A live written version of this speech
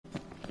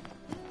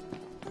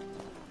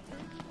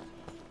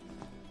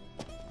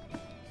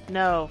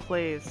No,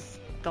 please.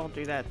 Don't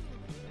do that.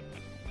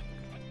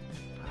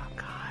 Oh,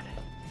 God.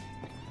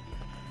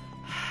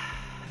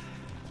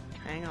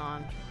 Hang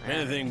on. If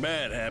anything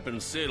bad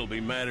happens, Sid'll be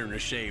madder than a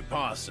shaved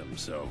possum,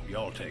 so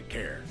y'all take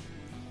care.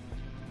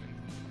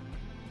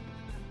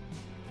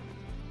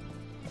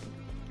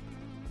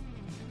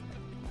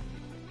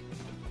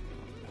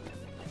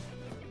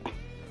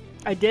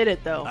 I did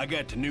it, though. I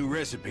got the new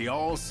recipe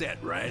all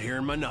set right here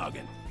in my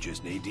noggin.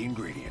 Just need the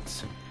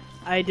ingredients.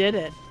 I did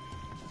it.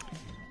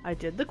 I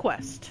did the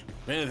quest.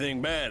 If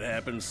anything bad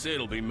happens,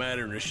 Sid'll be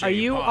madder than a shaved Are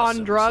you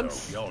possum, on drugs?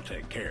 so y'all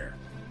take care.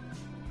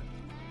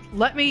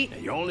 Let me... Now,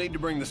 y'all need to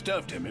bring the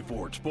stuff to me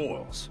before it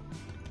spoils.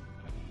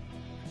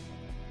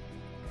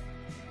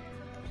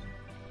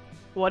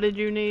 What did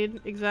you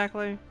need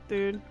exactly,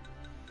 dude?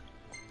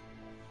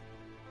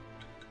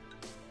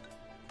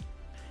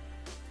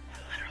 I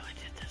literally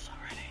did this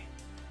already.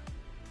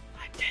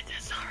 I did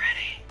this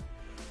already.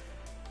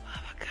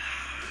 Oh my God.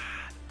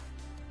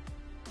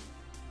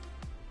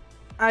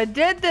 I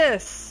did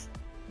this!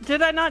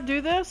 Did I not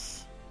do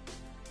this?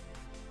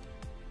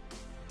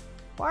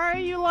 Why are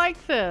you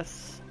like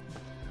this?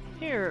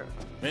 Here.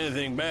 If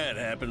anything bad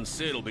happens,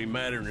 Sid'll be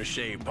madder than a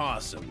shaved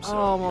possum, so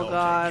Oh my y'all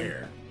God. take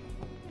care.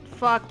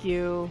 Fuck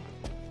you.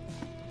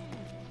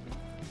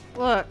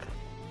 Look.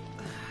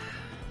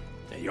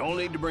 Now, y'all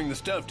need to bring the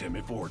stuff to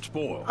me before it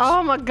spoils.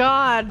 Oh my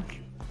God.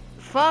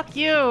 Fuck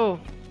you.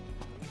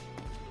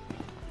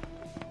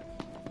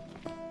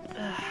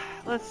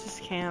 Let's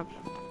just camp.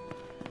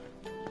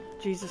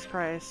 Jesus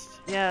Christ.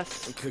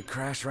 Yes. It could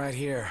crash right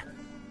here.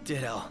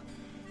 Ditto.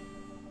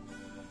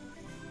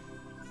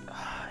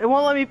 It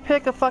won't let me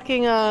pick a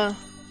fucking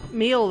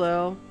meal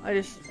though. I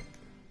just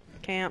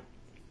camp.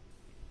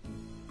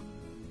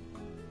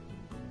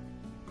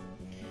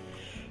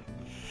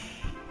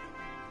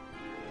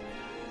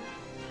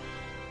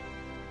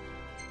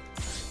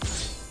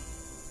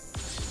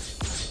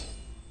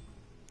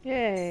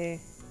 Yay.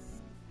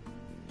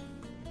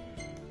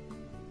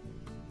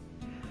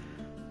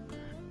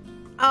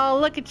 Oh,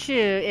 look at you,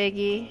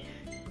 Iggy.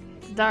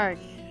 It's dark.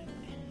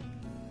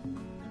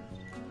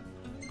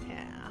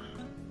 Yeah.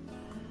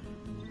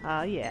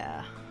 Oh,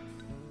 yeah.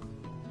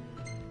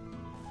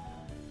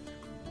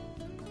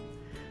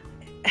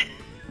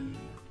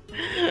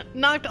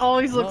 Noct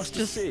always looks Master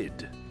just...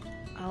 Sid.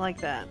 I like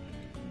that.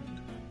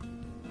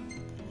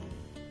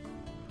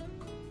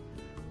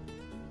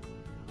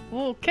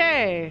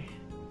 Okay.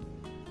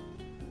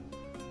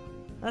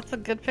 That's a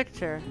good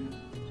picture.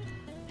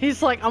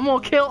 He's like, I'm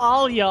gonna kill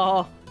all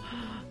y'all.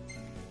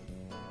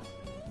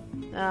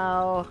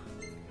 No.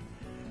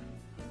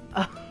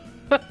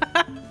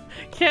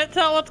 Can't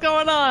tell what's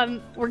going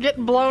on. We're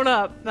getting blown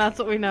up. That's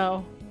what we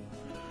know.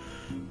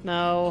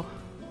 No.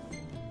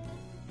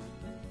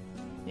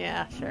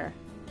 Yeah, sure.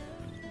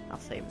 I'll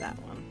save that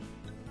one.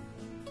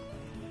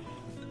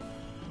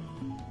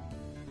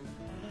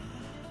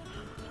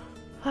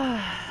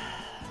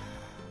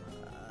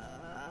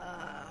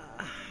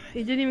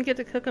 You didn't even get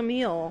to cook a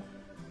meal.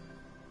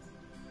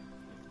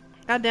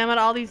 God damn it,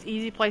 all these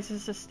easy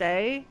places to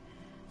stay.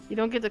 You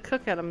don't get to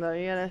cook at them though.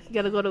 You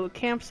gotta go to a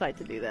campsite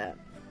to do that.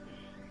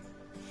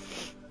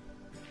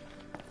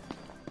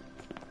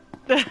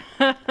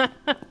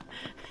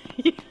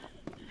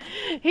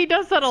 He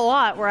does that a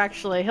lot, where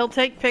actually he'll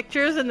take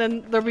pictures and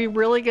then there'll be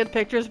really good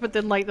pictures, but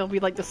then like there'll be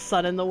like the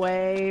sun in the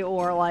way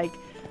or like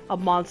a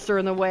monster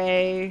in the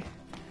way.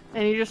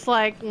 And you're just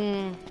like,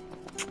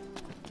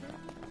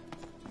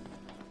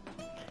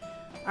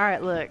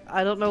 Alright, look,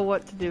 I don't know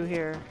what to do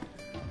here.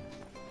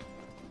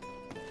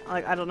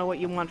 Like, I don't know what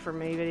you want from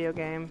me, video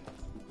game.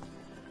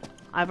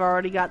 I've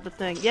already got the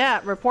thing.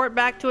 Yeah, report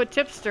back to a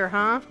tipster,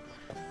 huh?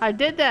 I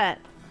did that.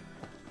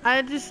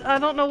 I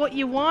don't know what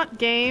you want,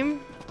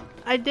 game.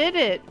 I did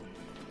it.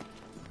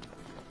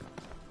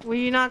 Were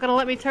you not gonna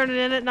let me turn it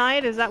in at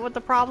night? Is that what the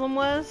problem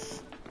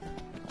was?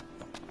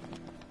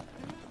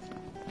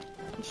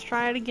 Let's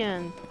try it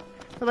again.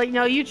 They're like,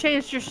 no, you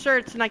changed your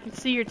shirts and I can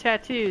see your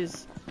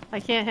tattoos. I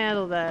can't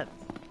handle that.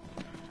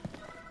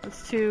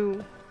 It's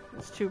too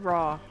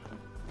raw.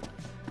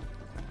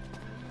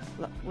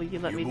 Will you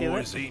let me do it? You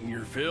boys eating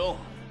your fill?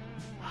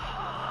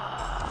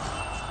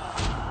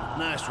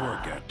 Nice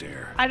work out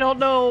there. I don't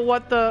know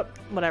what the...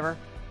 whatever.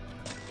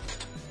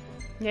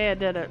 Yeah, I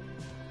did it.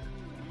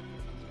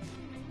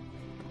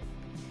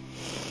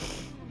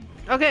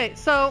 Okay,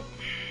 so...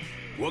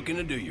 What can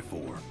I do you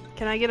for?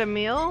 Can I get a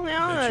meal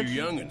now? Bet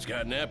you youngins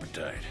got an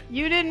appetite.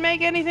 You didn't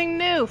make anything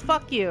new.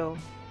 Fuck you.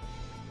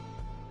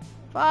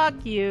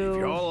 Fuck you. If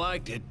y'all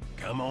liked it,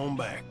 come on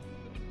back.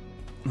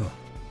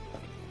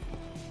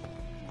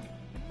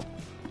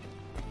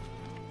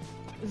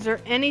 Is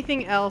there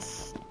anything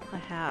else I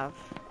have?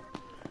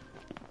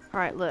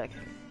 Alright, look.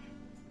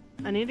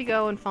 I need to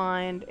go and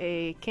find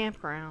a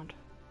campground.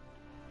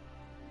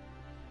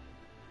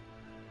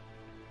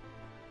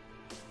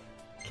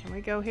 Can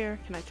we go here?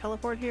 Can I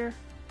teleport here?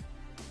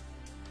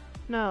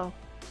 No.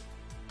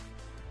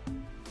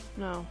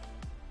 No.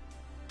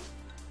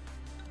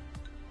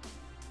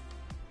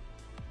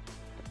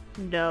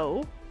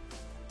 No.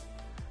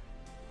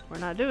 We're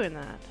not doing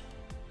that.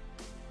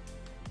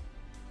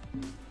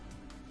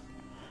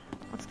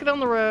 Let's get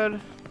on the road.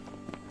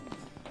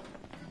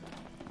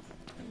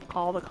 And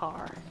call the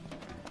car.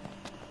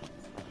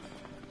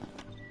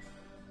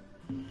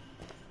 Oh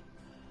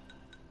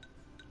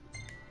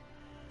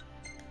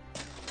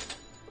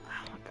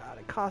my god,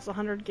 it costs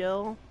 100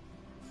 gil.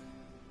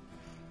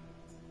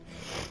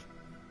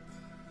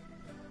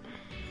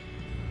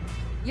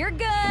 You're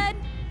good.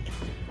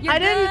 You're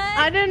good.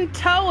 I didn't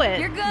tow it.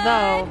 You're good.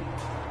 Though.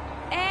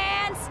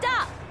 And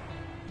stop.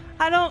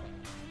 I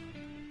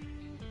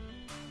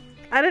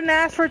didn't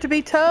ask for it to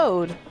be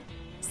towed.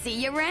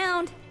 See you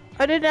around.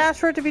 I didn't ask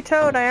for it to be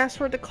towed. I asked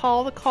for it to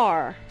call the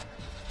car.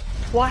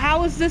 Well,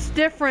 how is this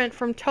different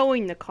from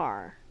towing the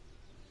car?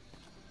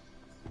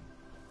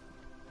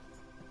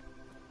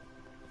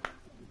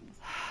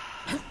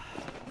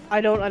 I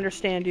don't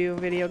understand you,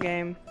 video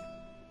game.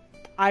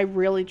 I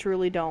really,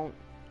 truly don't.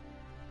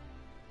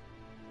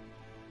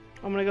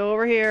 I'm gonna go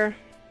over here.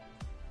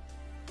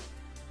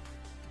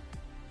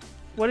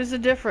 What is the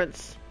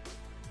difference?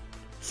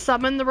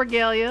 Summon the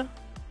regalia.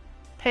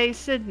 Pay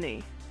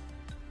Sydney.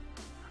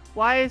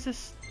 Why is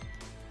this...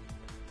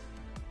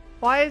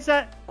 Why is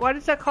that... Why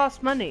does that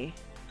cost money?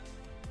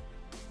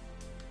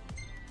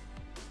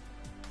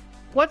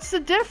 What's the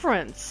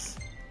difference?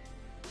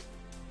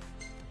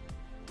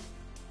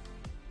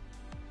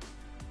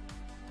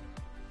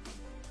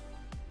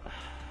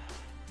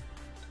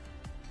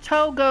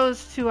 Tow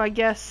goes to, I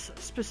guess,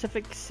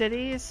 specific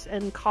cities,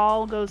 and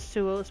call goes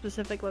to a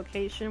specific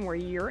location where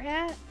you're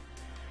at.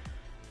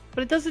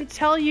 But it doesn't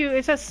tell you,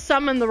 it says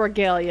summon the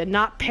regalia,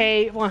 not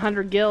pay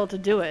 100 gil to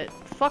do it.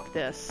 Fuck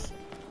this.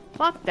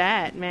 Fuck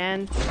that,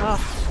 man. Ugh.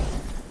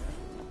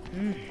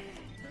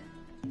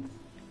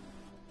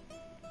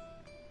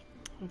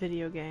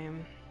 Video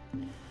game.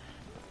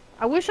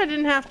 I wish I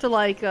didn't have to,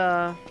 like,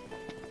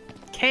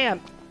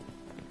 camp.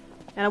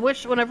 And I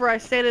wish whenever I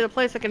stayed at a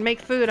place I could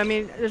make food. I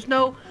mean,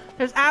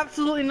 there's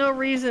absolutely no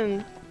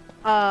reason,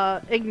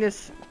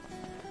 Ignis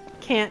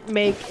can't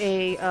make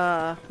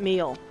a,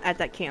 meal at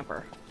that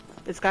camper.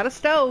 It's got a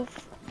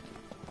stove.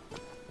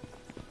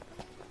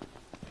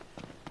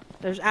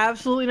 There's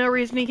absolutely no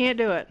reason he can't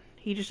do it.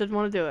 He just doesn't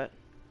want to do it.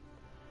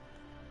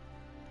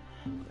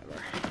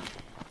 Whatever.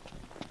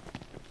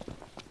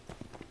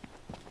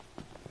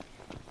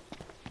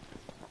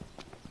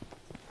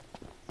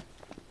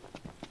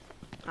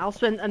 I'll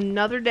spend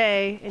another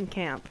day in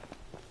camp.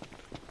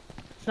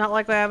 It's not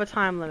like I have a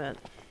time limit.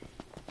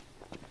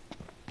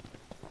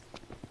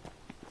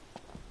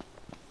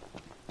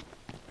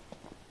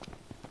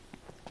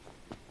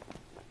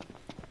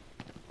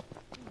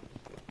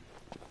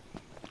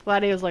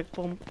 Gladio's like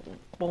boom, boom,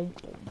 boom,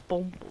 boom,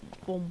 boom,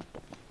 boom.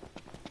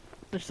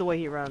 Just the way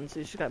he runs.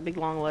 He's just got big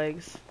long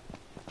legs.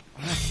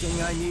 Last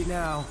thing I need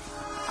now.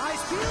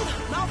 Eyes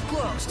peeled, mouth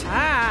closed.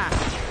 Ah!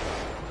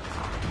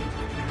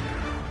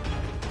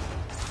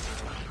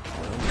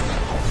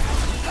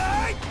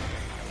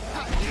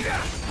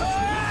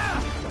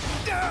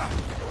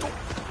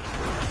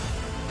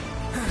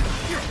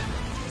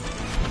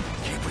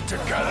 Keep it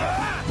together.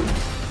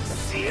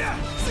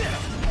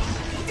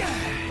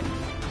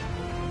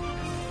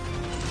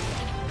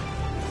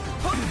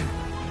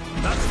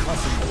 That's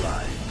crossing the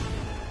line.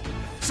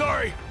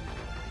 Sorry.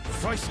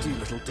 Feisty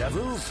little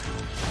devils.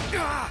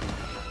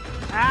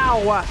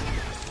 Ow!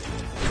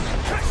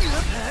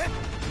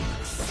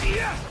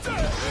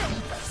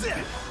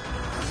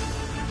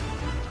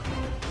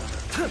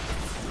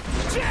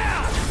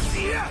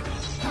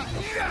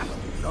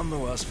 None the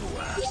worse for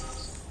wear.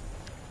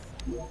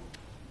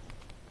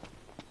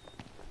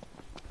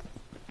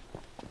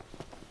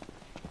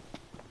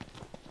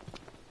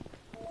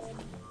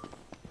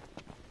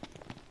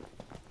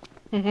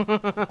 Thank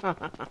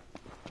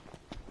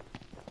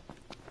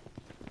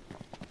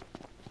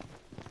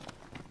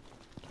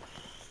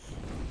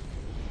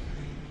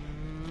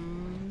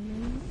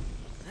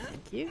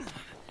you.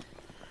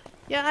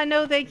 Yeah, I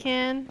know they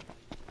can.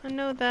 I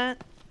know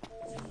that.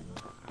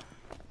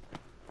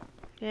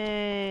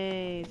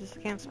 Yay. Is this a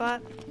camp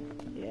spot?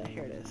 Yeah,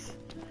 here it is.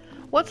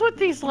 What's with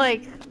these,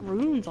 like,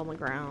 runes on the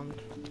ground?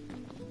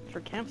 For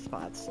camp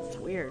spots. It's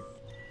weird.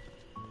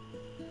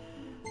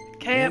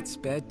 Camp. It's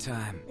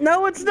bedtime.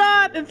 No, it's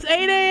not! It's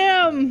 8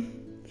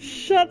 AM!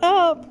 Shut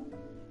up!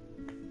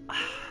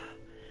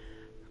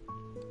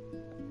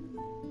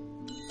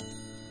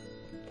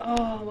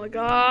 Oh my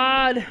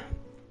god!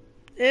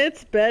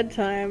 It's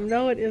bedtime.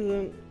 No, it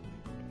isn't.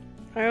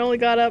 I only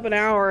got up an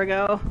hour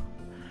ago.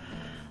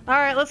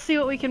 Alright, let's see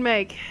what we can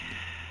make.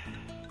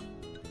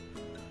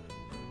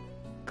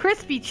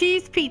 Crispy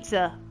cheese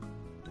pizza.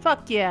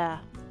 Fuck yeah.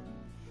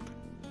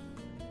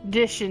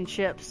 Dish and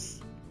chips.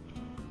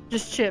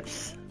 Just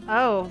chips.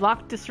 Oh,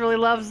 Loctus really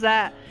loves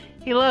that.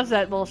 He loves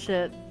that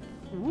bullshit.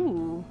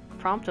 Ooh,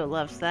 Prompto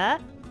loves that.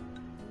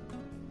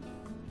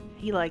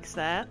 He likes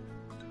that.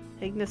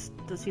 Ignis,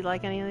 does he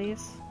like any of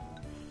these?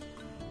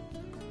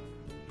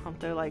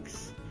 Prompto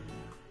likes...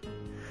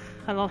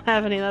 I don't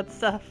have any of that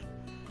stuff.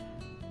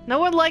 No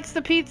one likes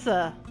the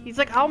pizza. He's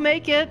like, I'll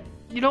make it.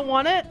 You don't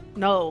want it?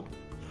 No.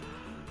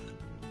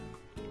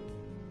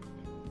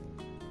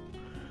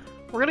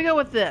 We're gonna go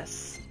with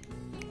this.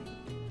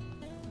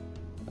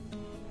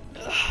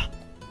 Ugh.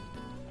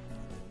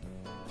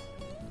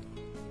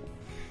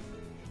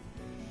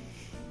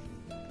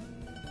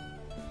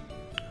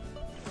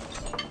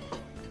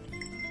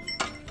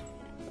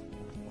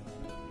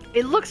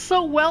 It looks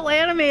so well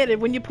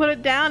animated. When you put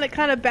it down, it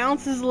kind of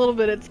bounces a little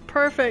bit. It's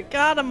perfect.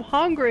 God, I'm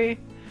hungry.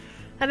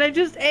 And I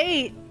just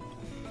ate.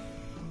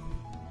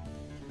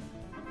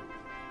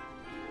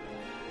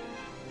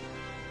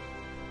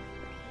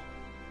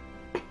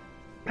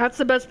 That's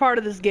the best part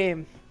of this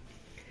game,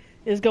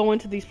 is going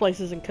to these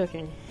places and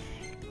cooking.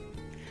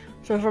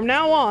 So from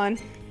now on,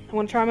 I'm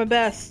going to try my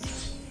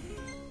best.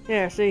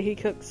 Yeah, see, he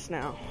cooks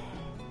now.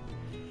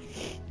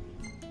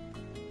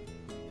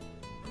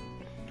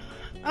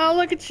 Oh,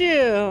 look at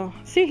you.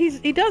 See,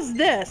 he does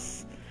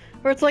this.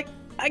 Where it's like,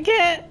 I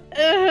can't.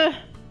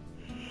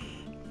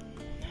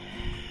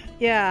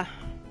 Yeah.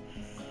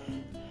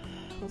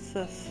 What's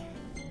this?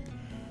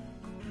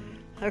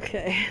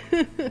 Okay.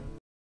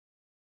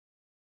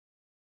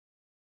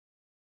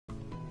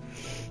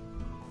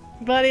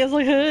 Buddy is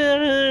like,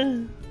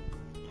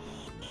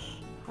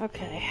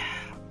 okay.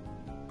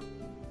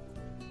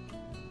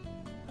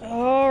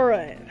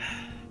 Alright.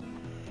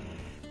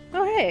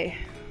 Oh, hey.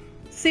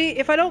 See,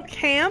 if I don't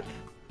camp,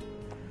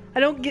 I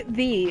don't get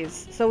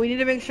these. So we need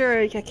to make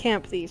sure I can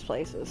camp these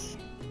places.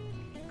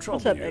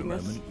 What's up,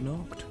 Ignis?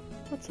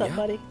 What's up,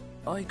 buddy?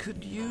 I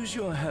could use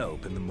your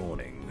help in the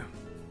morning.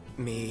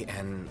 Me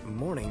and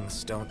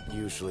mornings don't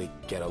usually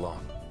get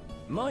along.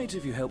 Might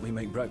if you help me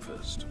make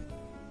breakfast.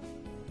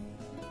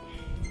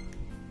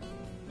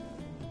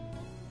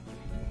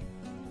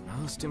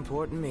 Most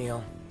important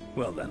meal.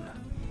 Well then,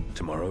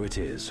 tomorrow it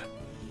is.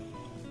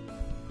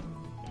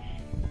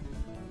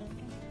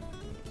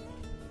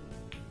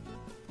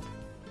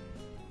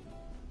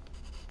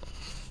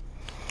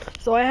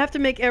 So I have to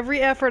make every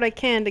effort I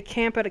can to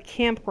camp at a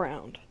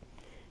campground.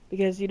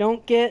 Because you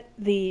don't get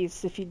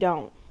these if you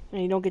don't.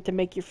 And you don't get to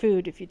make your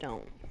food if you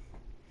don't.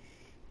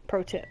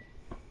 Pro tip.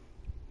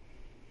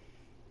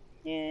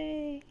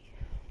 Yay.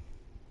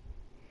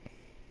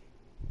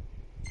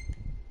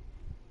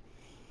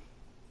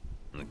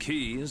 The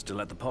key is to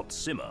let the pot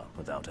simmer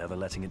without ever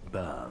letting it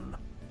burn.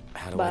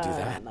 How do I do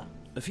that?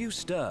 A few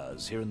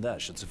stirs here and there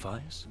should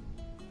suffice.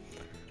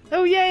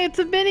 Oh yay, it's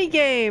a mini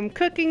game!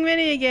 Cooking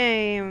mini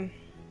game!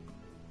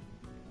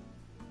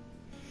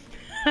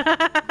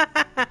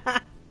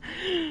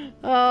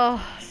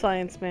 Oh,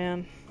 science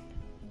man.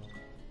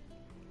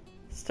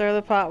 Stir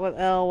the pot with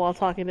L while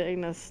talking to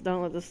Ignis.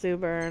 Don't let the stew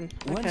burn.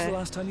 When's the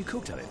last time you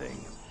cooked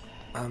anything?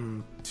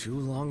 Too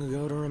long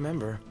ago to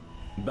remember.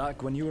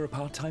 Back when you were a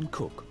part-time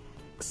cook.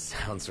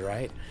 Sounds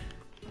right.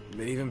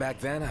 But even back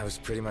then, I was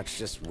pretty much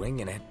just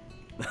winging it.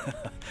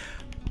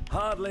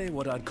 Hardly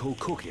what I'd call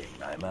cooking,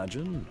 I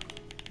imagine.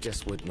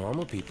 Just what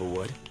normal people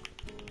would.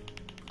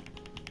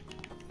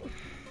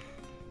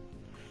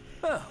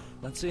 Well,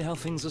 let's see how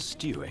things are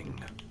stewing.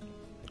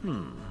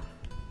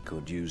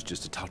 Could use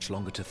just a touch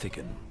longer to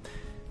thicken.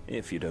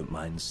 If you don't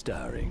mind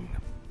stirring.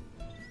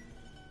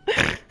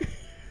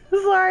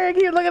 Sorry, I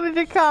keep looking at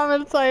your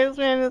comments, science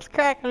man. It's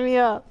cracking me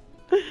up.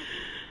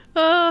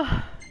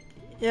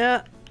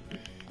 Yeah.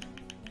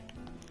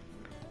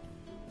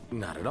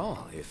 Not at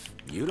all, if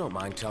you don't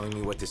mind telling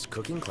me what this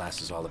cooking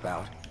class is all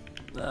about.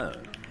 Oh,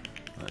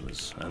 I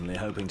was only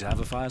hoping to have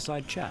a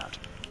fireside chat.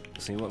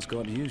 See what's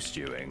got you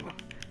stewing.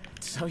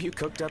 So you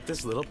cooked up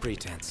this little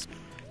pretense.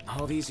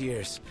 All these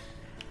years.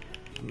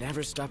 You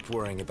never stopped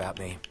worrying about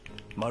me.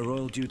 My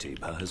royal duty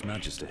per His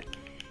Majesty.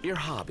 Your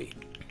hobby.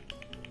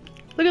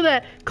 Look at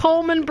that.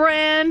 Coleman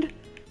brand.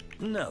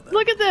 No, then,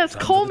 Look at this. time for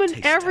the Coleman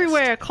taste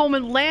everywhere. test.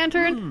 Coleman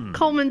lantern,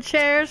 Coleman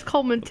chairs,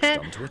 Coleman Looks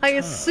tent. done to a I turn.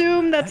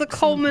 assume that's a Excellent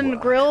Coleman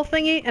work. grill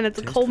thingy, and it's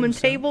a Taste Coleman for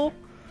yourself. table.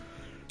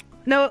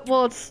 No,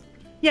 well, it's...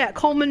 Yeah,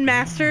 Coleman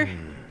master.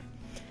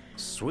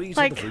 Sweet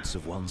Like- are the fruits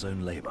of one's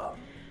own labor.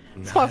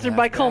 Sponsored Not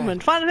by half bad. Coleman.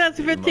 Final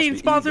Fantasy You must 15, be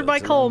sponsored eager by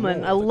to learn Coleman.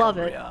 more I of the love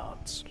culinary it.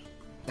 arts.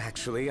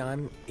 Actually,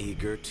 I'm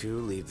eager to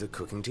leave the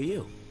cooking to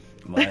you.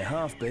 My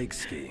half-baked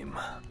scheme,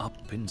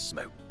 up in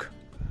smoke.